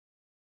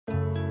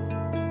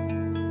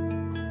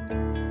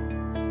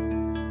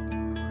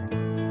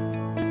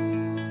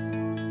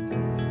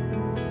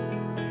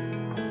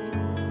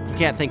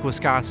can't think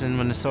Wisconsin,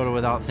 Minnesota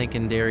without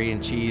thinking dairy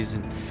and cheese.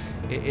 And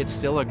it's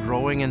still a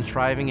growing and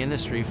thriving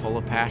industry full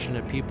of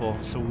passionate people.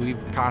 So we've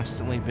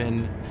constantly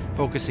been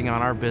focusing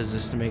on our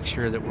business to make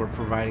sure that we're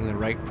providing the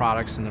right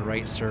products and the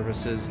right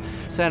services,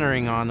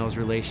 centering on those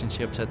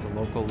relationships at the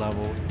local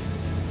level.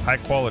 High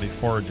quality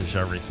forage is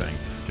everything.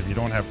 If you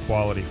don't have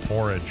quality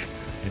forage,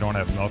 you don't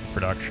have milk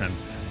production.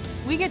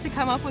 We get to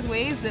come up with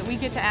ways that we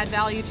get to add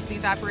value to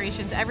these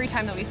operations every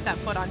time that we step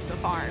foot onto the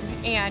farm.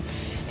 And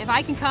if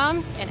I can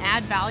come and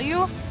add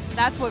value,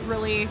 that's what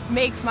really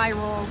makes my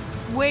role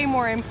way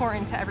more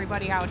important to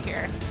everybody out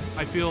here.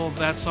 I feel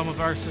that's some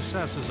of our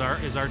success is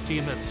our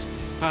team that's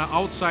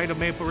outside of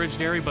Maple Ridge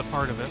Dairy, but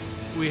part of it.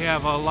 We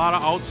have a lot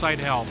of outside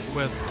help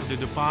with the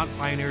DuPont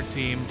Pioneer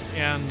team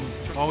and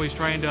always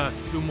trying to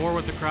do more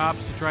with the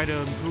crops to try to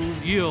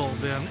improve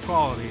yield and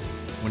quality.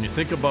 When you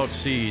think about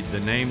seed, the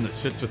name that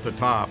sits at the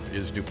top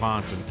is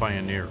DuPont and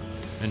Pioneer.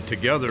 And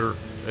together,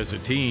 as a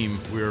team,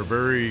 we are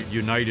very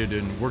united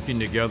in working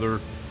together,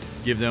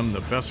 give them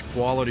the best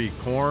quality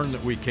corn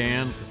that we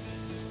can.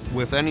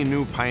 With any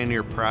new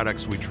Pioneer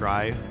products we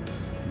try,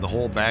 the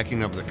whole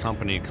backing of the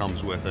company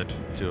comes with it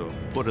to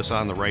put us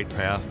on the right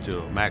path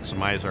to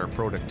maximize our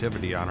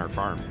productivity on our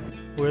farm.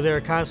 We're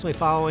there constantly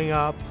following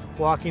up,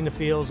 walking the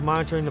fields,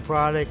 monitoring the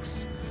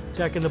products,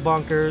 checking the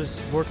bunkers,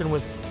 working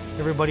with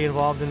everybody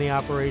involved in the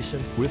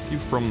operation. With you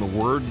from the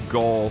word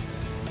go,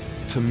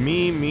 to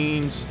me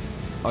means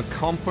a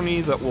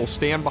company that will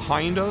stand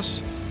behind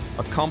us,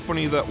 a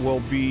company that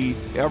will be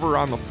ever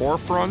on the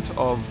forefront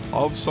of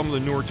some of the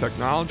newer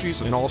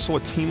technologies, and also a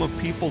team of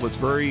people that's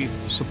very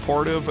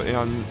supportive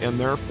and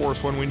there for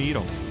us when we need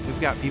them. We've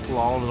got people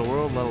all over the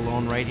world, let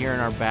alone right here in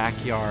our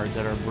backyard,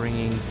 that are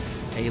bringing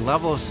a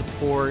level of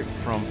support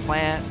from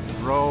plant,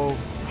 grow,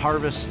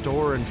 harvest,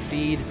 store, and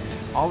feed,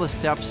 all the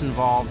steps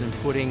involved in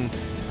putting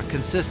a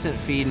consistent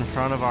feed in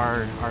front of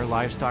our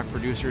livestock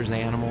producers'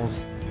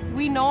 animals.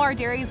 We know our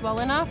dairies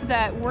well enough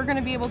that we're going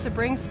to be able to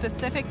bring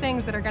specific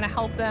things that are going to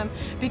help them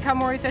become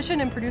more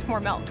efficient and produce more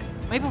milk.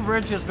 Maple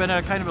Ridge has been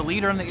a kind of a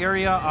leader in the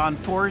area on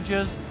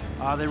forages.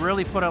 They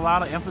really put a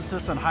lot of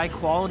emphasis on high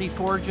quality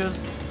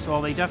forages,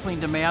 so they definitely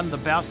demand the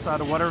best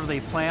out of whatever they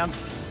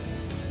plant.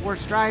 We're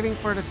striving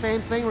for the same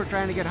thing. We're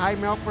trying to get high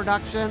milk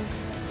production,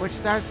 which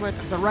starts with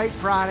the right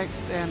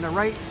products and the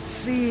right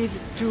seed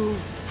to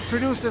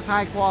produce this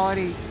high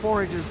quality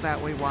forages that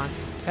we want.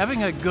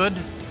 Having a good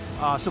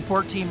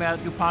support team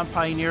at DuPont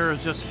Pioneer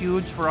is just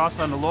huge for us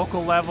on the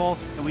local level,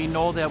 and we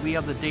know that we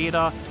have the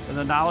data and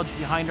the knowledge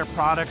behind our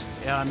products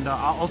and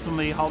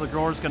ultimately how the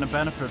grower is going to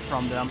benefit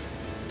from them.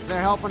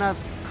 They're helping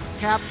us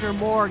capture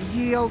more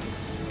yield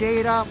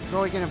data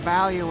so we can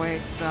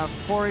evaluate the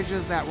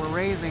forages that we're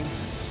raising.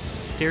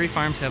 Dairy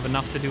farms have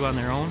enough to do on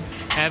their own.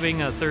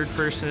 Having a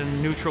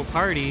third-person neutral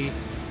party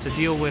to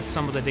deal with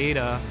some of the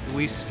data,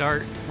 we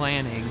start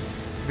planning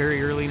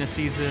very early in the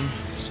season,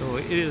 so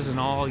it is an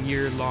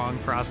all-year-long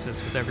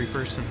process with every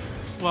person.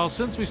 Well,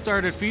 since we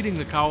started feeding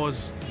the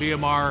cows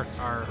BMR,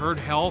 our herd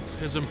health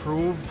has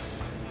improved,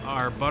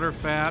 our butter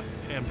fat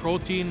and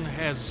protein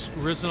has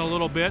risen a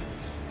little bit,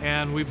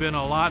 and we've been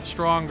a lot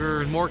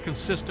stronger and more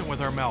consistent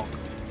with our milk.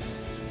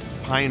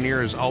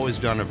 Pioneer has always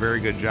done a very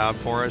good job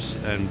for us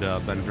and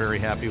been very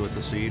happy with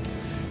the seed.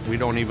 We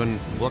don't even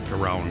look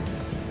around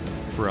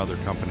for other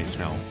companies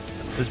now.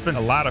 There's been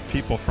a lot of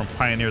people from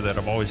Pioneer that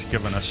have always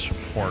given us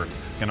support.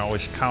 You can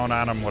always count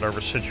on them. Whatever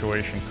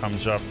situation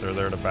comes up, they're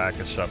there to back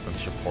us up and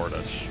support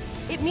us.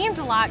 It means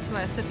a lot to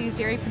us that these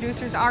dairy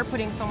producers are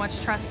putting so much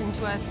trust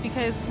into us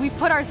because we've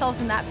put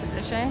ourselves in that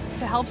position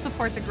to help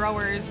support the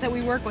growers that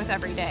we work with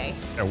every day.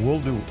 Yeah, we'll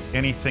do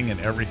anything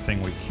and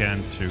everything we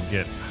can to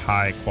get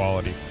high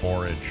quality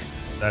forage.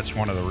 That's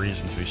one of the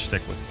reasons we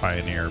stick with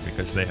Pioneer,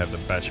 because they have the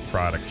best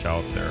products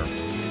out there.